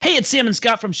it's Sam and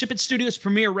Scott from Ship It Studios'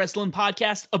 premier wrestling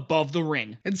podcast, Above the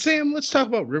Ring. And Sam, let's talk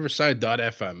about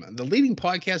Riverside.fm, the leading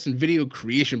podcast and video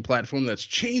creation platform that's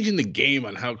changing the game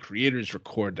on how creators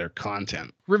record their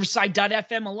content.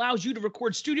 Riverside.fm allows you to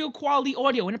record studio quality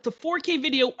audio and up to 4K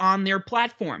video on their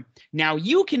platform. Now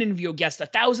you can interview a guest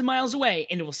 1,000 miles away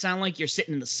and it will sound like you're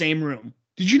sitting in the same room.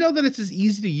 Did you know that it's as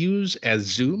easy to use as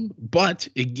Zoom, but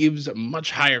it gives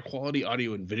much higher quality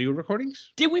audio and video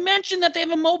recordings? Did we mention that they have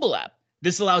a mobile app?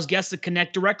 This allows guests to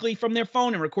connect directly from their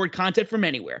phone and record content from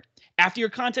anywhere. After your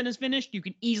content is finished, you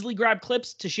can easily grab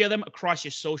clips to share them across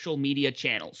your social media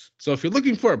channels. So if you're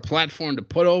looking for a platform to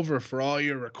put over for all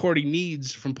your recording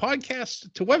needs, from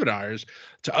podcasts to webinars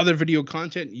to other video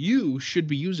content, you should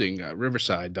be using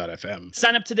Riverside.fm.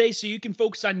 Sign up today so you can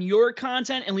focus on your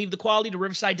content and leave the quality to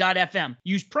Riverside.fm.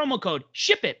 Use promo code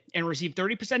SHIPIT and receive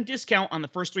 30% discount on the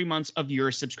first 3 months of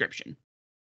your subscription.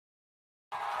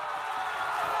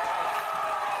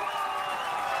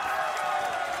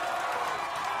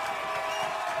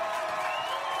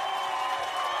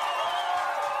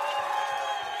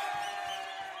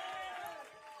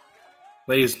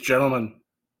 Ladies and gentlemen,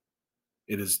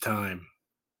 it is time.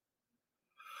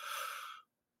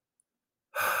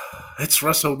 It's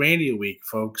WrestleMania week,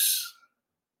 folks.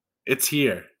 It's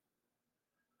here.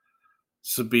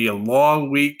 This will be a long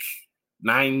week,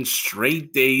 9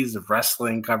 straight days of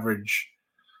wrestling coverage,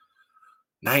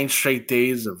 9 straight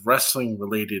days of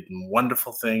wrestling-related and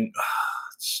wonderful thing.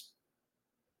 It's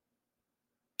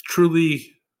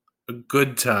truly a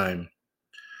good time.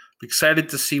 Excited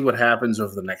to see what happens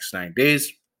over the next 9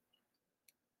 days,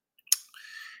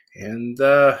 and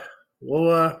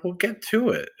we'll get to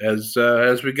it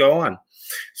as we go on.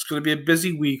 It's going to be a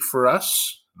busy week for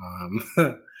us.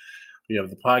 We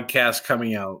have the podcast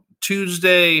coming out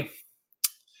Tuesday.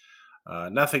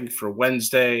 Nothing for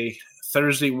Wednesday.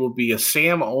 Thursday will be a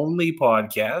Sam only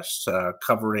podcast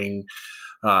covering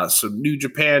some New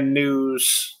Japan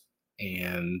news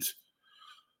and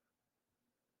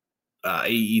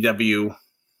AEW.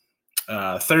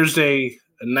 Thursday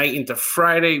night into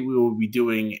Friday, we will be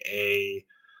doing a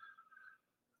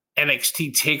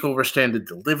NXT TakeOver Stand and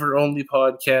Deliver only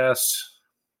podcast.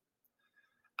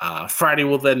 Friday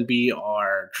will then be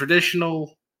our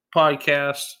traditional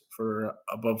podcast for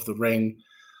Above the Ring.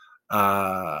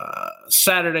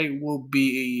 Saturday will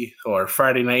be, or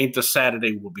Friday night into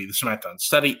Saturday will be the SmackDown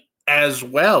Study, as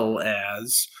well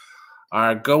as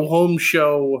our go home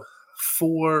show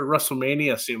for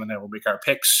WrestleMania. Sam and I will make our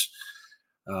picks.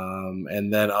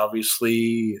 And then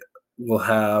obviously we'll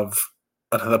have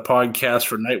another podcast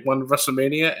for night 1 of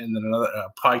WrestleMania, and then another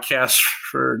podcast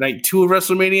for night 2 of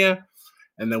WrestleMania.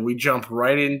 And then we jump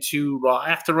right into Raw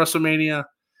after WrestleMania.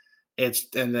 And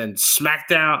then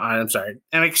NXT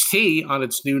on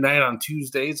its new night on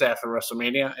Tuesdays after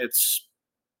WrestleMania. It's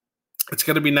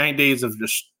going to be 9 days of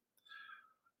just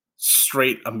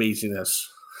straight amazingness.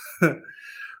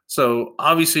 So,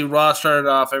 obviously, Raw started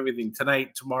off everything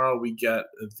tonight. Tomorrow we get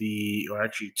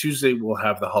Tuesday we'll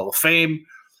have the Hall of Fame.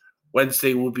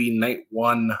 Wednesday will be night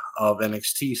 1 of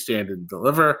NXT Stand and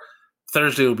Deliver.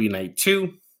 Thursday will be night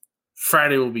 2.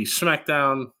 Friday will be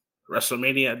SmackDown,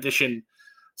 WrestleMania edition.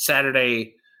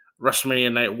 Saturday,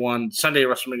 WrestleMania night 1. Sunday,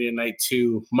 WrestleMania night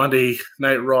 2. Monday,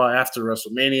 night Raw after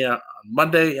WrestleMania on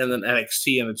Monday. And then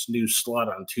NXT and its new slot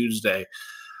on Tuesday.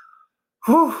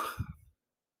 Whew.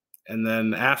 And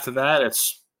then after that,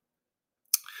 it's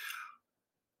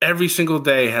every single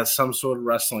day has some sort of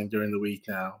wrestling during the week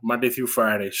now, Monday through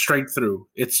Friday, straight through.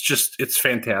 It's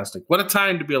fantastic. What a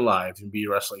time to be alive and be a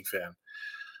wrestling fan.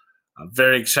 I'm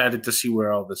very excited to see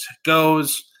where all this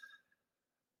goes.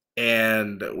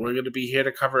 And we're going to be here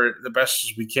to cover it the best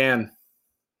as we can.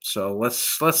 So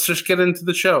let's just get into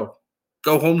the show.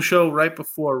 Go home show right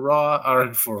before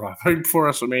right before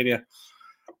WrestleMania.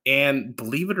 And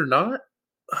believe it or not,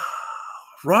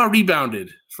 Raw rebounded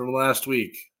from last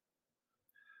week.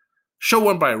 Show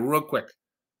went by real quick.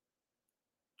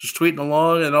 Just tweeting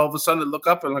along, and all of a sudden I look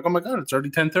up and I'm like, oh my God, it's already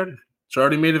 10:30. It's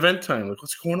already main event time. Like,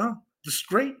 what's going on? This is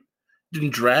great.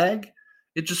 Didn't drag.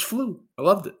 It just flew. I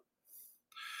loved it.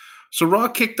 So Raw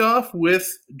kicked off with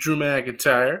Drew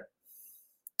McIntyre,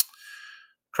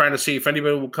 trying to see if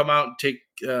anybody will come out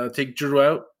and take Drew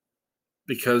out,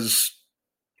 because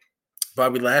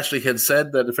Bobby Lashley had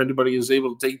said that if anybody is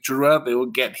able to take Drew out, they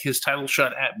will get his title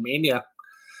shot at Mania.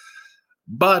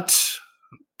 But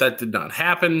that did not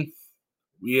happen.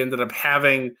 We ended up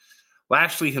having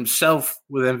Lashley himself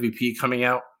with MVP coming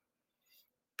out,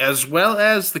 as well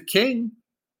as the King,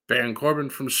 Baron Corbin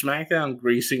from SmackDown,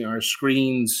 gracing our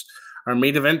screens. Our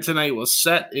main event tonight was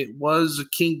set. It was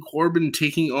King Corbin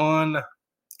taking on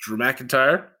Drew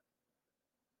McIntyre.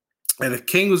 And if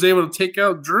King was able to take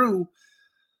out Drew,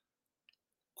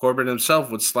 Corbin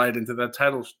himself would slide into that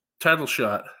title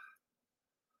shot.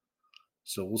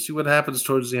 So we'll see what happens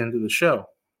towards the end of the show.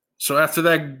 So after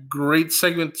that great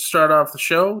segment to start off the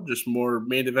show, just more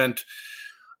main event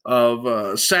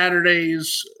of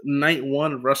Saturday's night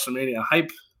one of WrestleMania hype,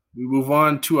 we move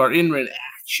on to our in-ring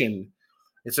action.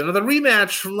 It's another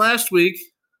rematch from last week.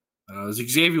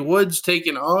 Xavier Woods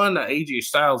taking on AJ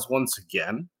Styles once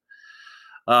again.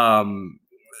 An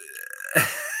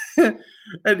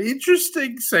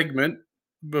interesting segment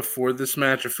before this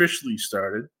match officially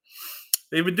started.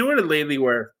 They've been doing it lately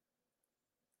where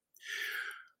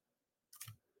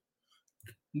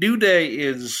New Day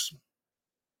is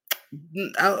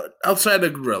outside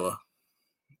of Gorilla,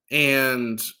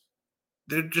 and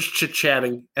they're just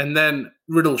chit-chatting, and then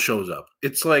Riddle shows up.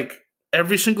 It's like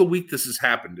every single week this has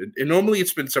happened, and normally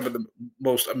it's been some of the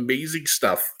most amazing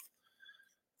stuff.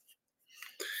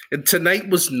 And tonight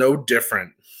was no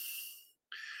different.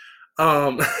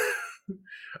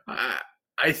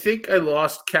 I think I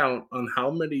lost count on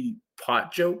how many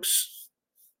pot jokes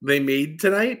they made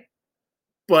tonight,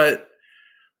 but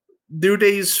New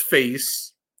Day's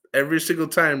face, every single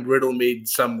time Riddle made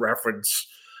some reference,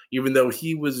 even though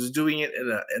he was doing it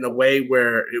in a way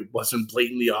where it wasn't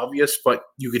blatantly obvious, but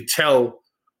you could tell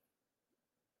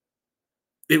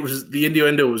it was the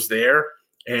innuendo was there,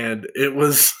 and it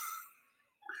was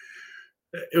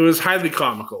highly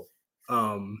comical.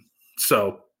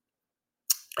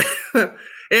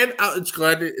 And it's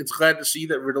glad to see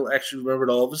that Riddle actually remembered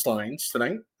all of his lines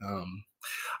tonight.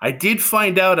 I did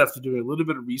find out after doing a little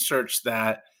bit of research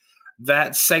that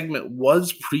segment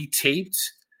was pre-taped,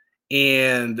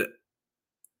 and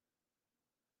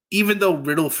even though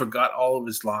Riddle forgot all of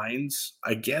his lines,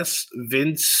 I guess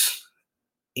Vince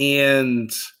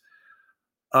and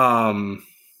of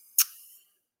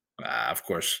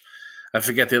course, I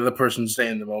forget the other person's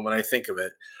name the moment I think of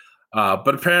it.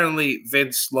 But apparently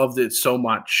Vince loved it so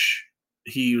much,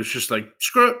 he was just like,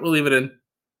 screw it, we'll leave it in.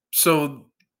 So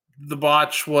the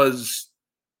botch was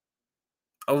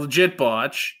a legit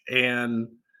botch, and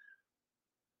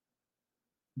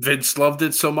Vince loved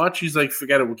it so much, he's like,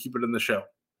 forget it, we'll keep it in the show.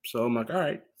 So I'm like, all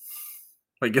right.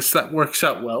 I guess that works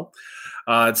out well.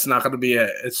 It's not going to be a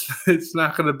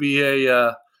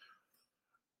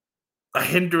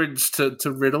hindrance to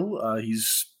Riddle.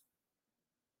 He's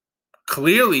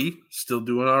clearly still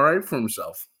doing all right for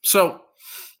himself. So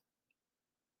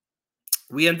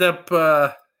we end up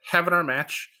having our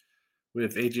match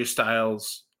with AJ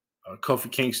Styles,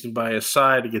 Kofi Kingston by his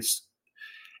side against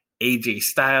AJ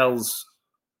Styles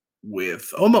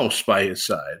with Omos by his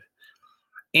side.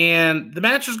 And the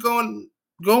match is going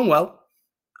well.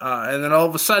 And then all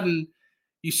of a sudden,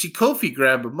 you see Kofi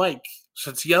grab a mic,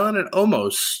 starts yelling at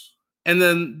Omos, and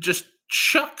then just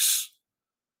chucks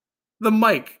the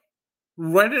mic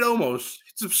right at Omos,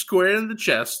 hits him square in the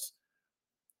chest,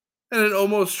 and then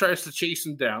Omos tries to chase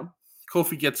him down.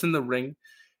 Kofi gets in the ring.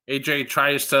 AJ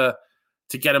tries to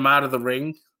get him out of the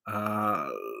ring,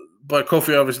 but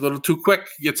Kofi obviously a little too quick,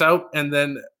 gets out, and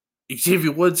then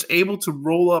Xavier Woods able to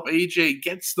roll up AJ,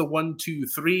 gets the 1, 2,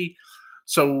 3.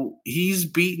 So he's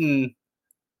beaten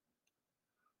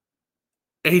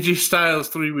AJ Styles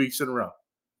 3 weeks in a row.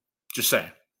 Just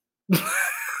saying.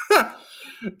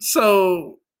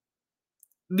 So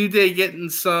New Day getting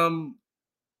some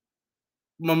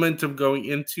momentum going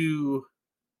into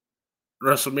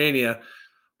WrestleMania.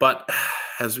 But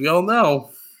as we all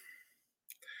know,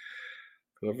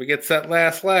 whoever gets that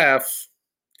last laugh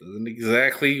doesn't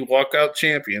exactly walk out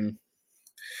champion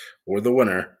or the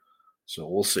winner. So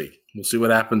we'll see. We'll see what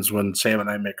happens when Sam and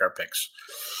I make our picks.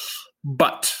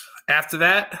 But after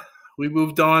that, we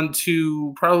moved on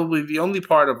to probably the only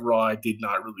part of Raw I did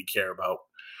not really care about.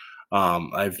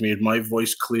 I've made my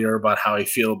voice clear about how I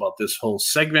feel about this whole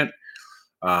segment,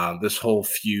 this whole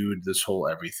feud, this whole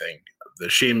everything. The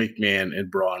Shane McMahon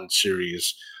and Braun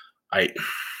series, I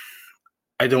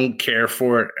don't care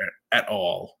for it at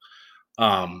all.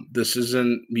 This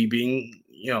isn't me being,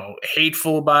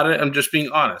 hateful about it. I'm just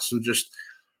being honest.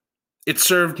 It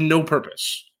served no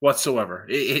purpose whatsoever.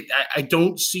 I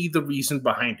don't see the reason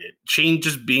behind it. Shane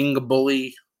just being a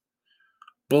bully,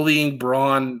 bullying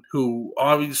Braun, who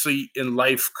obviously in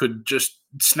life could just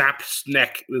snap his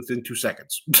neck within 2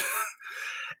 seconds.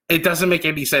 It doesn't make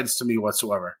any sense to me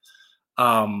whatsoever.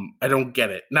 I don't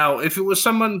get it. Now, if it was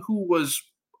someone who was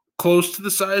close to the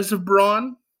size of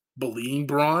Braun, bullying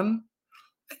Braun,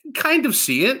 I can kind of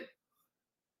see it.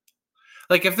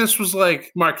 Like if this was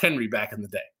like Mark Henry back in the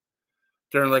day,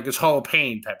 during like his Hall of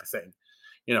Pain type of thing,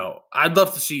 I'd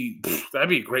love to see. That'd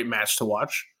be a great match to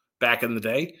watch back in the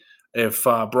day. If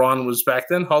Braun was back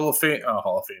then, Hall of Fame.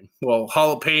 Well,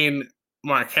 Hall of Pain,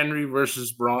 Mark Henry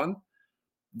versus Braun.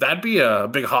 That'd be a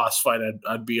big hoss fight.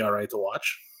 I'd be all right to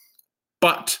watch.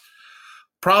 But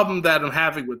problem that I'm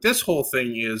having with this whole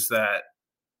thing is that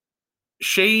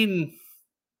Shane.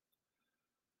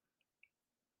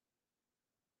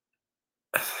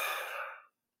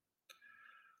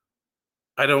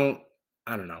 I don't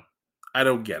know. I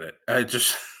don't get it.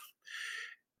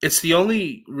 It's the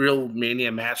only real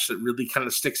Mania match that really kind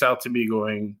of sticks out to me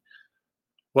going,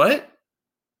 what?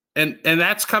 And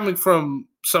that's coming from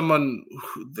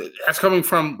that's coming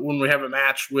from when we have a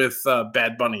match with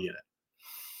Bad Bunny in it.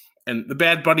 And the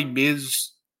Bad Bunny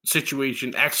Miz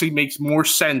situation actually makes more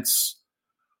sense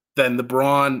than the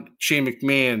Braun Shane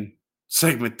McMahon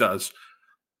segment does.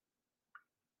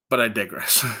 But I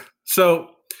digress. So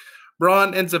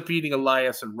Braun ends up beating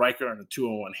Elias and Riker in a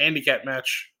 2-on-1 handicap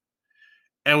match.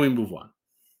 And we move on.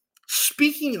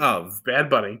 Speaking of Bad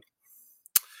Bunny,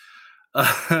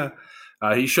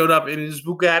 he showed up in his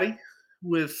Bugatti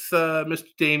with Mr.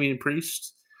 Damian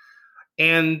Priest.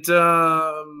 And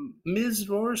Ms.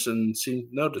 Morrison seemed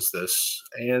to notice this.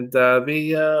 And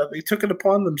they took it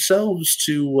upon themselves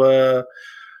to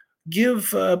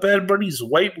give Bad Bunny's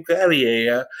white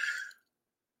Bugatti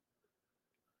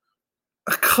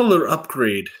a color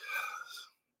upgrade.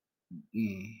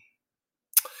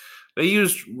 They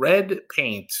used red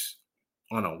paint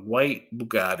on a white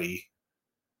Bugatti.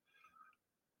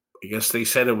 I guess they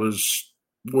said it was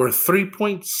worth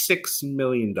 $3.6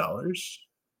 million.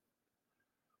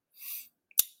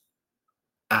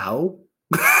 Ow.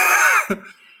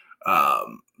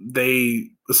 They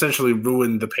essentially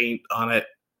ruined the paint on it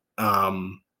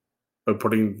by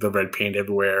putting the red paint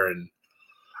everywhere. And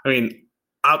I mean,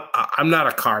 I'm not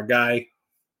a car guy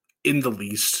in the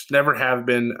least. Never have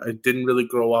been. I didn't really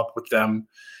grow up with them.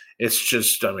 It's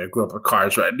just, I grew up with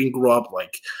cars, right? I didn't grow up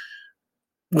like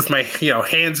with my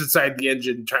hands inside the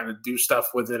engine trying to do stuff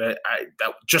with it.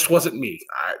 That just wasn't me.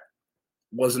 I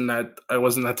wasn't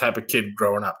that type of kid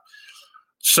growing up.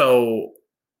 So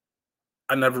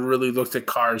I never really looked at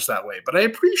cars that way, but I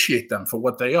appreciate them for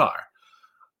what they are.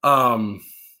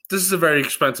 This is a very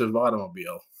expensive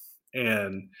automobile.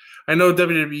 And I know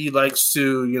WWE likes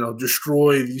to,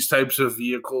 destroy these types of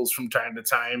vehicles from time to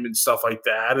time and stuff like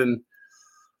that. And,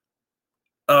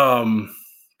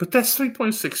 but that's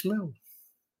 3.6 mil.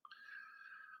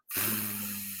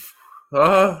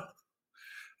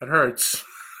 It hurts.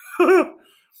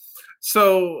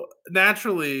 So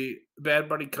naturally, Bad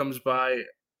Bunny comes by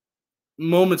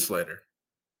moments later.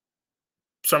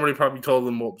 Somebody probably told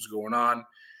him what was going on,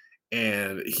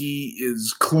 and he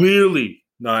is clearly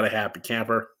not a happy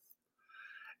camper.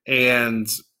 And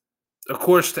of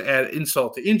course, to add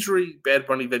insult to injury, Bad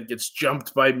Bunny then gets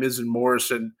jumped by Miz and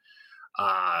Morrison.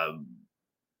 Bad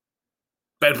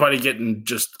Bunny getting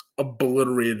just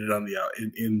obliterated on the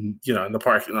in the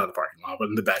parking lot, but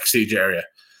in the backstage area.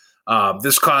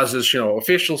 This causes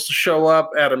officials to show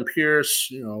up, Adam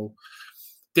Pearce,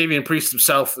 Damian Priest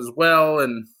himself as well,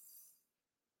 and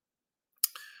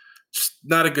just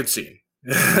not a good scene.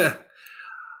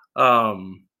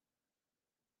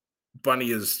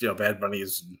 Bunny is, Bad Bunny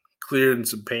is cleared in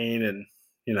some pain, and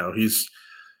he's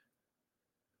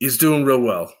doing real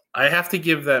well. I have to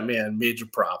give that man major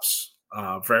props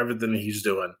for everything he's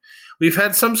doing. We've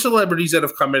had some celebrities that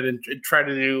have come in and try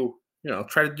to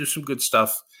do some good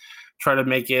stuff, try to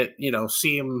make it,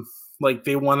 seem like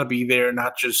they want to be there,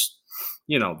 not just,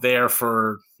 there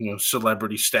for,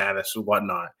 celebrity status and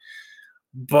whatnot.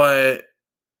 But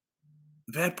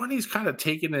Bad Bunny's kind of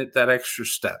taken it that extra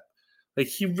step. Like,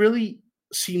 he really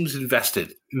seems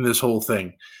invested in this whole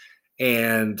thing.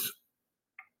 And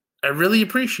I really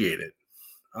appreciate it.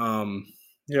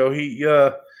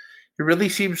 He really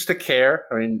seems to care.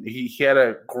 I mean, he had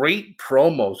a great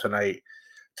promo tonight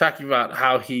talking about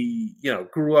how he,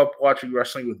 grew up watching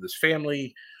wrestling with his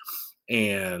family,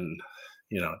 and,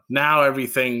 now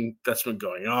everything that's been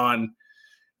going on,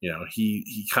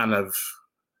 he kind of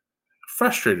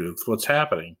frustrated with what's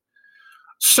happening.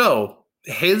 So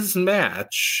his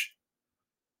match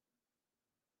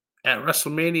at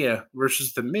WrestleMania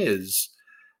versus The Miz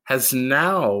has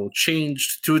now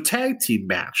changed to a tag team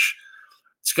match.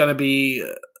 It's going to be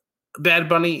Bad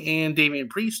Bunny and Damian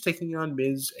Priest taking on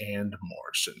Miz and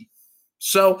Morrison.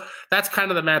 So that's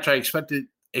kind of the match I expected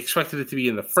it to be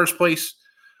in the first place.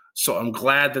 So I'm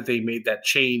glad that they made that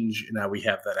change, and now we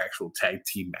have that actual tag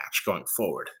team match going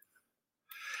forward.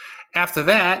 After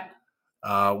that,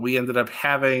 we ended up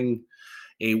having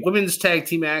a women's tag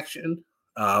team action.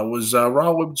 Was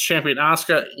Raw Women's Champion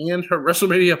Asuka and her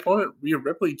WrestleMania opponent Rhea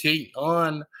Ripley taking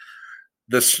on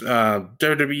this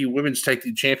WWE Women's Tag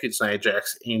Team Champions Nia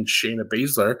Jax and Shayna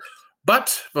Baszler.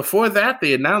 But before that,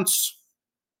 they announced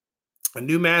a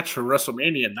new match for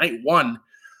WrestleMania Night 1.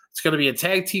 It's going to be a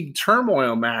tag team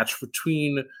turmoil match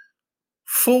between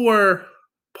 4,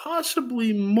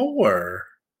 possibly more,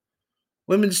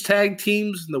 women's tag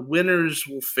teams, and the winners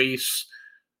will face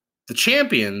the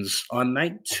champions on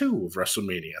Night 2 of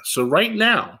WrestleMania. So right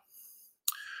now,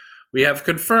 we have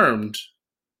confirmed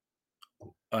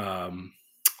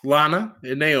Lana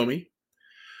and Naomi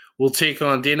will take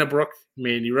on Dana Brooke,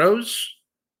 Mandy Rose,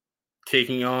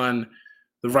 taking on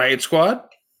the Riot Squad,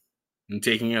 and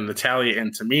taking on Natalya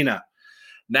and Tamina.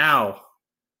 Now,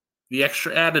 the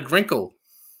extra added wrinkle.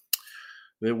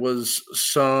 There was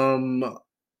some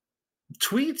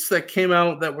tweets that came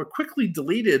out that were quickly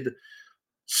deleted,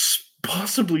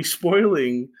 possibly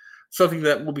spoiling something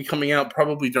that will be coming out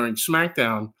probably during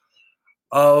SmackDown,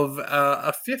 of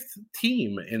a 5th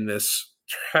team in this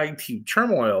tag team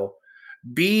turmoil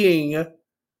being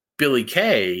Billie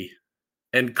Kay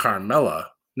and Carmella.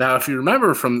 Now, if you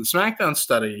remember from the SmackDown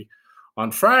study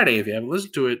on Friday, if you haven't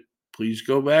listened to it, please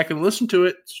go back and listen to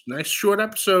it. It's a nice short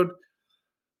episode.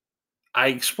 I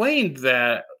explained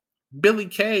that Billie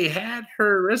Kay had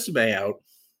her resume out,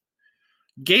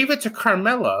 gave it to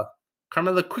Carmella.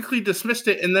 Carmella quickly dismissed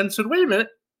it and then said, wait a minute,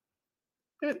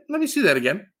 let me see that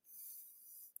again.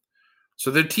 So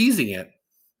they're teasing it.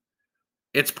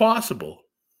 It's possible.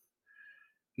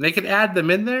 And they can add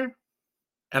them in there.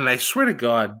 And I swear to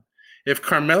God, if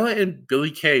Carmella and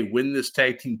Billie Kay win this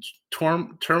tag team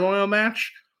turmoil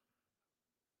match,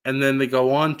 and then they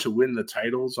go on to win the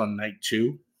titles on Night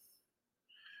 2,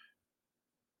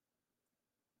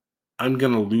 I'm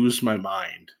going to lose my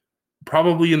mind.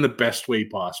 Probably in the best way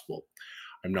possible.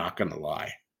 I'm not going to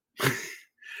lie.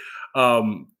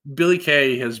 Billie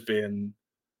Kay has been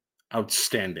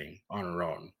outstanding on her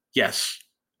own. Yes,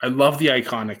 I love the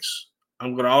Iconics.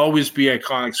 I'm going to always be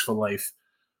Iconics for life.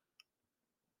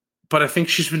 But I think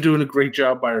she's been doing a great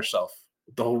job by herself.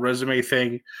 The whole resume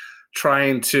thing,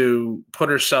 trying to put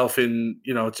herself in,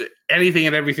 to anything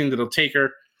and everything that'll take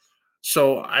her.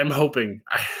 So I'm hoping.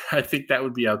 I think that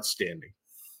would be outstanding.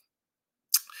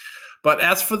 But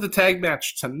as for the tag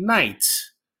match tonight,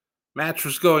 match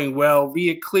was going well.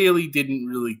 Rhea clearly didn't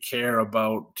really care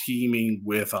about teaming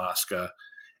with Asuka,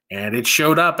 and it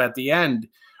showed up at the end.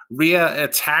 Rhea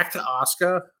attacked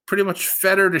Asuka, pretty much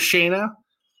fed her to Shayna,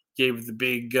 gave the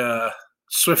big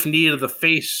swift knee to the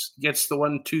face, gets the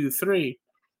 1, 2, 3.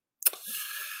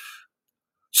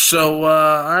 So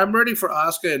I'm ready for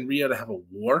Asuka and Rhea to have a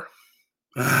war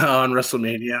on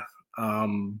WrestleMania.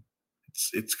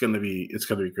 It's gonna be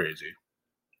crazy,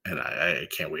 and I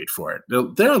can't wait for it.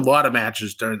 There are a lot of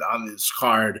matches on this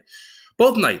card,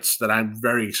 both nights, that I'm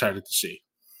very excited to see.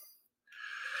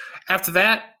 After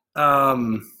that,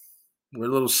 we're a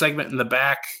little segment in the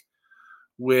back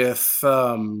with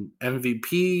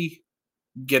MVP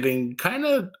getting kind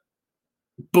of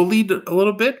bullied a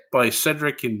little bit by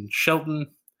Cedric and Shelton,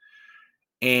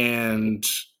 and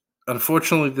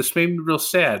unfortunately, this made me real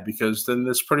sad because then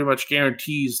this pretty much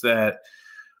guarantees that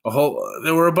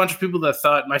there were a bunch of people that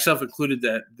thought, myself included,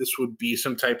 that this would be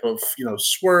some type of,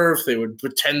 swerve. They would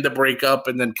pretend to break up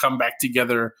and then come back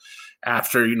together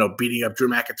after, beating up Drew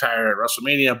McIntyre at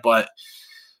WrestleMania. But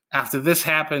after this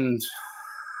happened,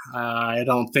 I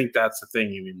don't think that's a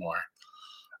thing anymore.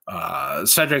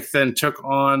 Cedric then took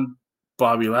on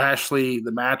Bobby Lashley.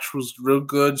 The match was real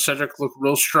good. Cedric looked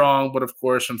real strong, but of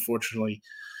course, unfortunately,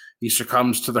 he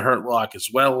succumbs to the Hurt Lock as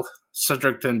well.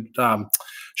 Shelton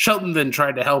then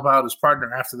tried to help out his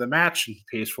partner after the match, and he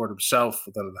pays for it himself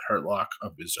with the Hurt Lock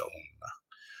of his own.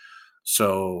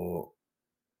 So,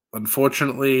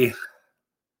 unfortunately,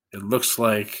 it looks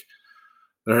like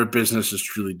the Hurt Business is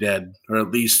truly dead, or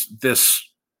at least this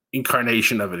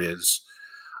incarnation of it is.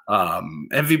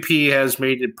 MVP has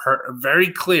made it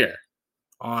very clear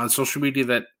on social media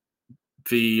that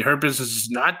the Hurt Business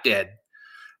is not dead,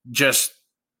 just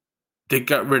they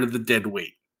got rid of the dead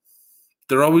weight.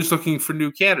 They're always looking for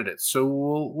new candidates, so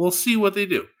we'll see what they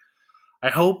do. I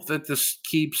hope that this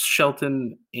keeps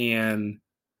Shelton and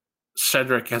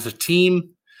Cedric as a team.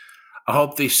 I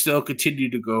hope they still continue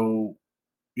to go,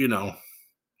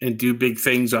 and do big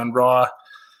things on Raw.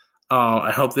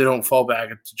 I hope they don't fall back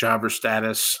into jobber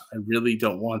status. I really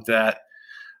don't want that.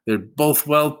 They're both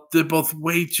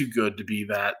way too good to be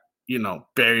that,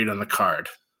 buried on the card.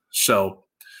 So,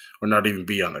 or not even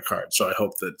be on the card. So I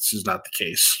hope that this is not the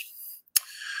case.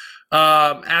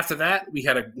 After that, we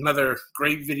had another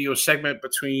great video segment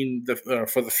between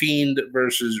for the Fiend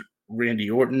versus Randy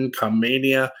Orton come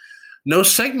Mania. No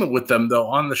segment with them though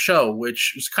on the show,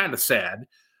 which is kind of sad.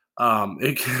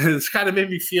 It's kind of made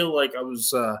me feel like I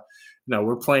was,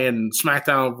 we're playing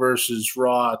SmackDown versus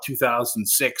Raw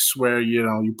 2006, where,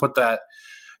 you put that,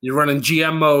 you're running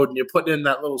GM mode and you're putting in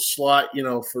that little slot,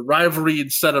 for rivalry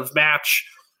instead of match.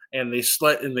 And they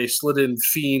slid in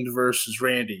Fiend versus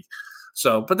Randy.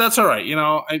 So, but that's all right.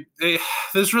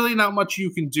 There's really not much you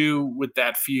can do with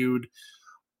that feud.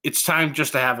 It's time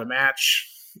just to have a match,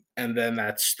 and then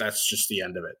that's just the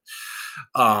end of it.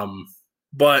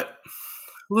 But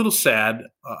a little sad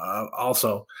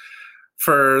also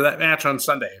for that match on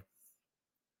Sunday.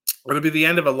 It'll be the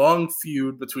end of a long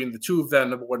feud between the two of them,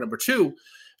 number one, number two.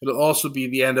 It'll also be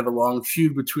the end of a long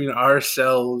feud between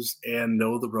ourselves and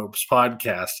Know the Ropes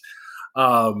podcast.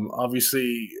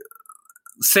 Obviously,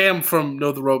 Sam from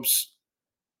Know the Ropes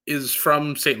is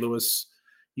from St. Louis.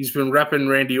 He's been repping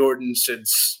Randy Orton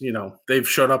since, they've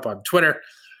showed up on Twitter.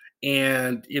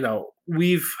 And,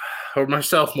 or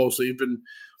myself mostly, have been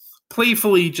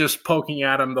playfully just poking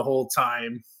at him the whole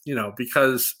time,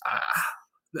 because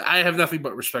I have nothing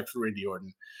but respect for Randy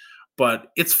Orton. But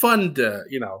it's fun to,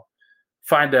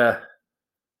 find a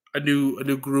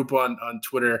new group on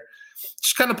Twitter,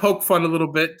 just kind of poke fun a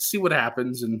little bit, see what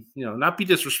happens, and not be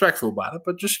disrespectful about it,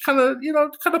 but just kind of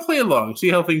play along, see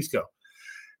how things go.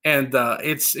 And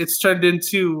it's turned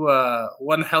into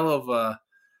one hell of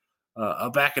a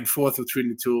back and forth between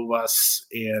the two of us,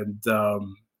 and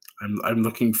I'm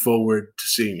looking forward to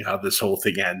seeing how this whole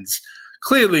thing ends.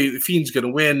 Clearly, the Fiend's going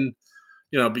to win,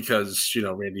 because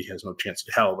Randy has no chance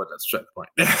in hell, but that's the point.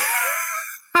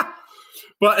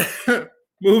 But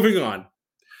moving on.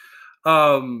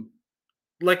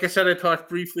 Like I said, I talked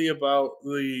briefly about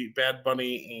the Bad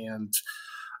Bunny and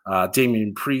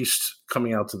Damian Priest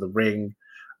coming out to the ring.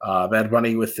 Bad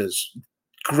Bunny with his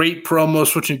great promo,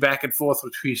 switching back and forth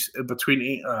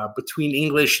between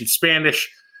English and Spanish,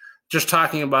 just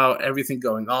talking about everything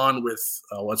going on with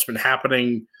what's been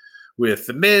happening with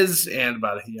The Miz and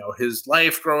about his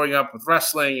life growing up with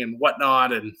wrestling and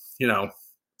whatnot, and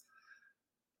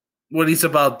when he's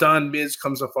about done, Miz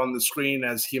comes up on the screen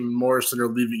as him and Morrison are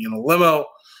leaving in a limo.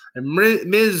 And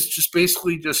Miz just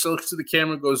basically just looks to the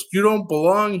camera and goes, "You don't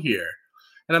belong here."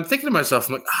 And I'm thinking to myself,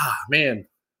 I'm like, man,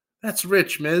 that's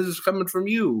rich, Miz, coming from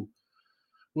you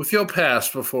with your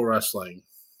past before wrestling.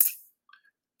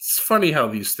 It's funny how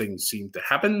these things seem to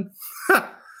happen.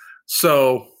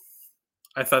 So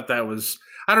I thought that was,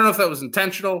 I don't know if that was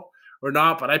intentional or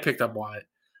not, but I picked up on it.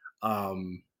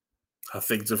 How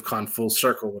things have gone full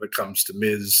circle when it comes to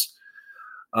Miz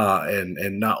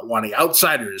and not wanting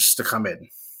outsiders to come in.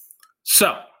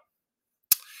 So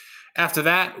after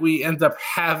that, we end up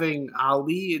having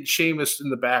Ali and Sheamus in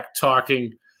the back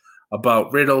talking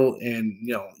about Riddle, and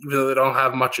even though they don't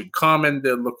have much in common,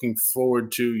 they're looking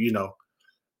forward to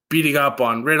beating up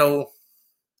on Riddle.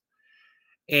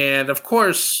 And of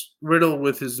course, Riddle,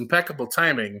 with his impeccable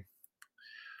timing,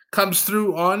 comes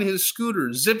through on his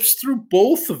scooter, zips through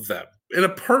both of them in a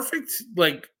perfect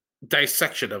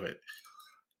dissection of it.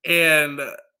 And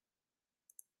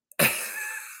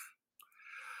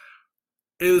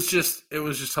it was just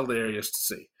hilarious to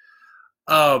see.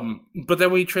 But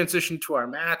then we transitioned to our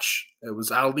match. It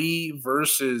was Ali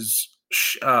versus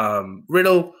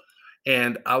Riddle,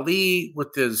 and Ali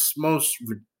with his most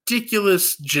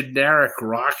ridiculous generic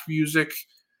rock music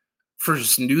for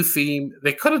his new theme.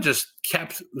 They could have just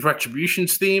kept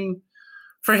Retribution's theme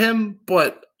for him,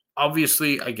 but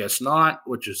obviously, I guess not,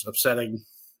 which is upsetting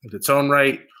in its own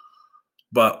right,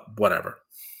 but whatever.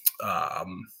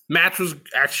 Match was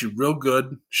actually real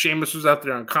good. Sheamus was out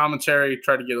there on commentary,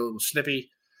 tried to get a little snippy,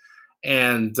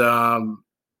 and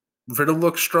Riddle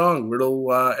looks strong.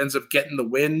 Riddle ends up getting the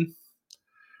win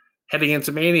heading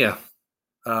into Mania.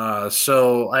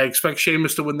 So I expect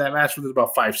Sheamus to win that match within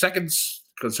about 5 seconds,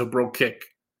 because he'll broke kick,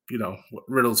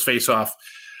 Riddle's face off,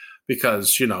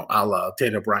 because, a la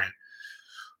Daniel Bryan.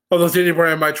 Although Daniel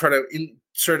Bryan might try to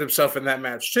insert himself in that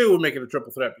match too and make it a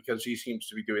triple threat, because he seems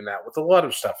to be doing that with a lot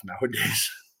of stuff nowadays.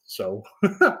 So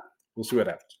we'll see what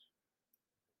happens.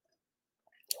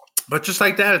 But just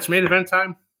like that, it's main event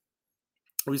time.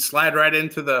 We slide right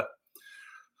into the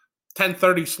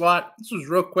 10:30 slot. This was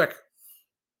real quick.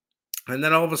 And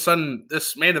then all of a sudden,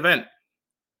 this main event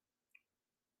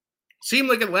seemed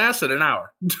like it lasted an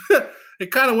hour.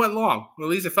 It kind of went long. Or at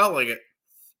least it felt like it.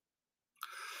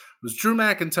 It was Drew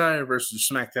McIntyre versus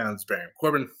SmackDown's Baron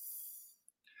Corbin.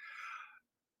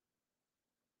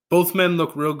 Both men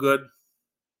look real good.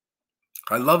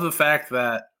 I love the fact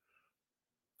that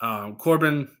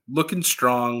Corbin looking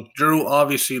strong. Drew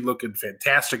obviously looking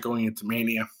fantastic going into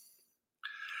Mania.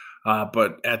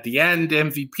 But at the end,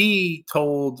 MVP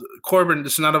told Corbin,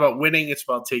 it's not about winning, it's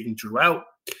about taking Drew out.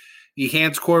 He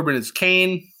hands Corbin his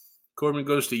cane. Corbin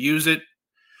goes to use it.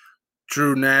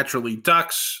 Drew naturally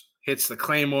ducks, hits the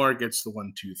Claymore, gets the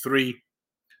 1-2-3,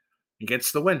 and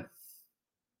gets the win.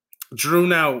 Drew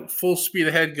now full speed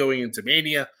ahead going into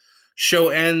Mania. Show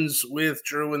ends with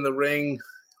Drew in the ring.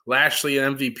 Lashley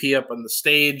and MVP up on the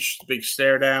stage. Big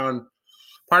stare down.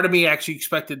 Part of me actually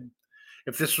expected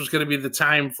if this was going to be the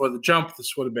time for the jump,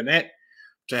 this would have been it.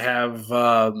 To have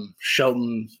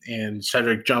Shelton and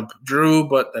Cedric jump Drew,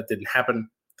 but that didn't happen.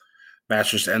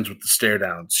 Match just ends with the stare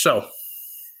down. So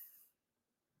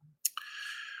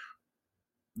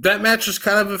that match is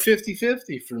kind of a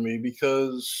 50-50 for me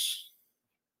because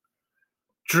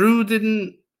Drew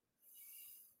didn't.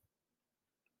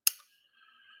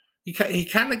 He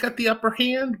kind of got the upper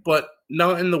hand, but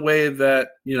not in the way that,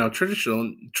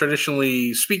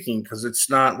 traditionally speaking, because it's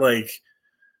not like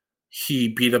he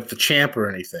beat up the champ or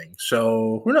anything.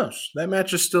 So who knows? That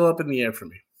match is still up in the air for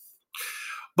me.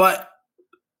 But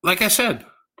like I said,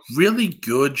 really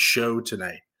good show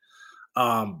tonight.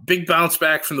 Big bounce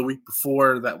back from the week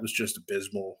before. That was just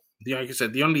abysmal. Like I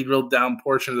said, the only real down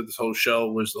portion of this whole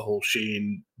show was the whole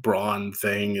Shane Braun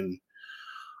thing, and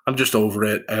I'm just over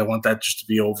it. I want that just to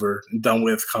be over and done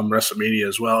with come WrestleMania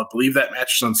as well. I believe that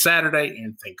match is on Saturday,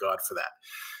 and thank God for that.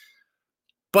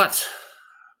 But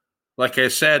like I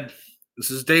said, this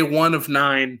is day 1 of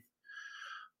 9.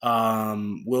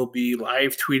 We'll be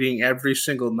live tweeting every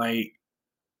single night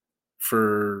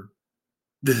for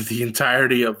the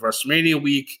entirety of WrestleMania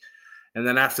week, and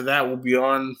then after that, we'll be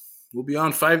on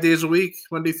 5 days a week,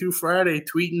 Monday through Friday,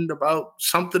 tweeting about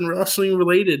something wrestling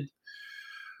related.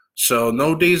 So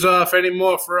no days off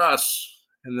anymore for us.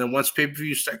 And then once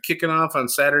pay-per-views start kicking off on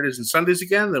Saturdays and Sundays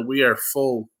again, then we are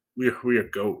full. We are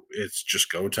go. It's just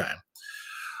go time.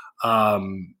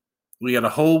 We got a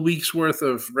whole week's worth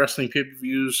of wrestling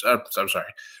pay-per-views.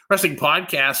 Wrestling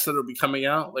podcasts that will be coming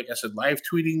out. Like I said, live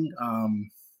tweeting.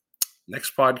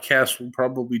 Next podcast will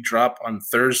probably drop on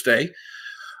Thursday.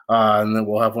 And then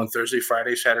we'll have one Thursday,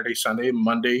 Friday, Saturday, Sunday,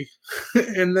 Monday,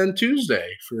 and then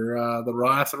Tuesday for the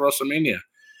Raw after WrestleMania.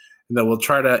 And then we'll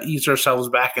try to ease ourselves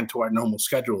back into our normal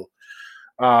schedule.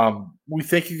 We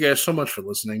thank you guys so much for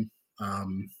listening.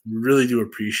 We really do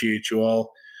appreciate you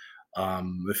all.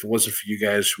 If it wasn't for you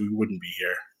guys, we wouldn't be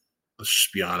here. Let's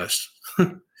just be honest.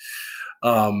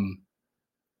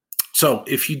 So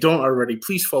if you don't already,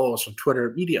 please follow us on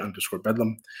Twitter,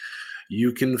 media_Bedlam.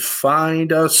 You can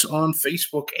find us on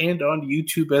Facebook and on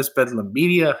YouTube as Bedlam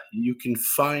Media. You can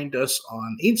find us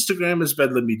on Instagram as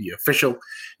Bedlam Media Official.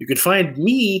 You can find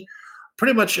me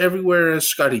pretty much everywhere as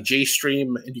Scotty J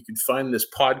Stream, and you can find this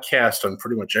podcast on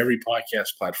pretty much every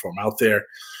podcast platform out there.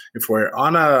 If we're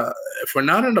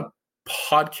not on a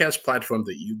podcast platform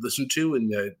that you listen to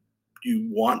and that you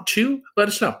want to, let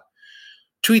us know.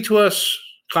 Tweet to us,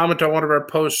 comment on one of our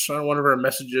posts, on one of our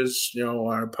messages.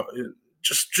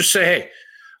 Just say, hey,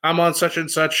 I'm on such and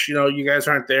such. You guys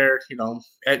aren't there.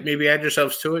 Maybe add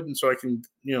yourselves to it, and so I can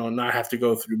not have to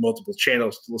go through multiple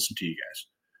channels to listen to you guys.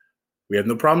 We have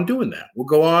no problem doing that. We'll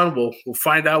go on. We'll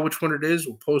find out which one it is.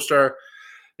 We'll post our,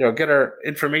 get our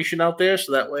information out there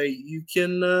so that way you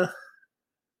can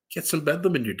get some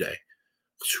Bedlam in your day.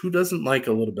 Who doesn't like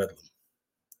a little Bedlam?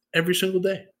 Every single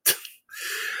day.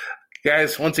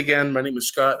 Guys, once again, my name is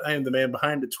Scott. I am the man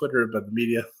behind the Twitter of Bedlam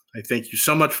Media. I thank you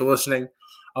so much for listening.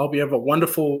 I hope you have a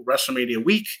wonderful WrestleMania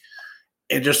week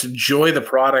and just enjoy the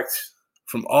product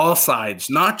from all sides,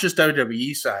 not just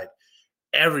WWE side,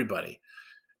 everybody.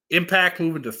 Impact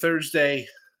moving to Thursday.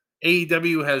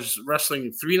 AEW has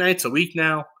wrestling 3 nights a week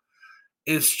now.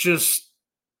 It's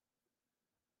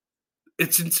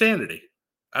insanity.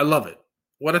 I love it.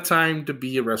 What a time to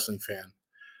be a wrestling fan.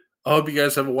 I hope you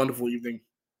guys have a wonderful evening.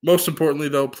 Most importantly,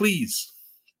 though, please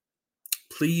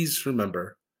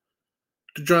remember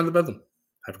to join the Bedlam.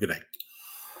 Have a good night.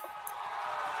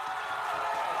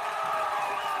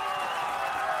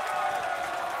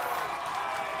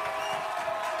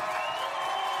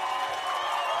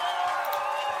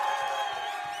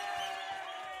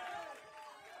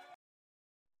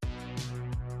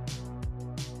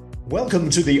 Welcome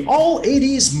to the All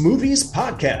 80s Movies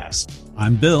Podcast.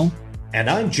 I'm Bill. And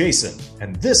I'm Jason.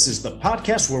 And this is the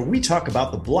podcast where we talk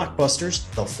about the blockbusters,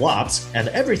 the flops, and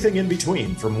everything in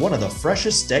between from one of the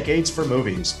freshest decades for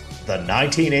movies, the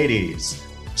 1980s.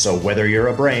 So whether you're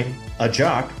a brain, a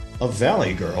jock, a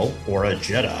valley girl, or a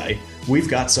Jedi, we've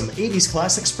got some 80s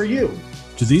classics for you.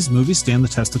 Do these movies stand the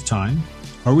test of time?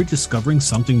 Are we discovering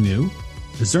something new?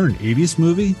 Is there an 80s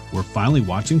movie we're finally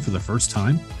watching for the first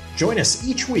time? Join us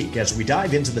each week as we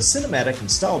dive into the cinematic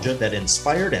nostalgia that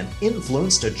inspired and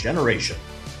influenced a generation.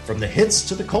 From the hits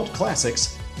to the cult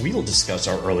classics, we'll discuss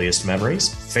our earliest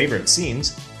memories, favorite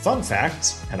scenes, fun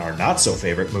facts, and our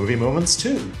not-so-favorite movie moments,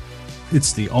 too.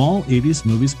 It's the All 80s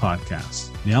Movies Podcast,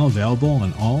 now available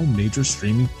on all major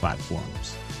streaming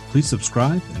platforms. Please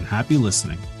subscribe and happy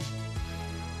listening.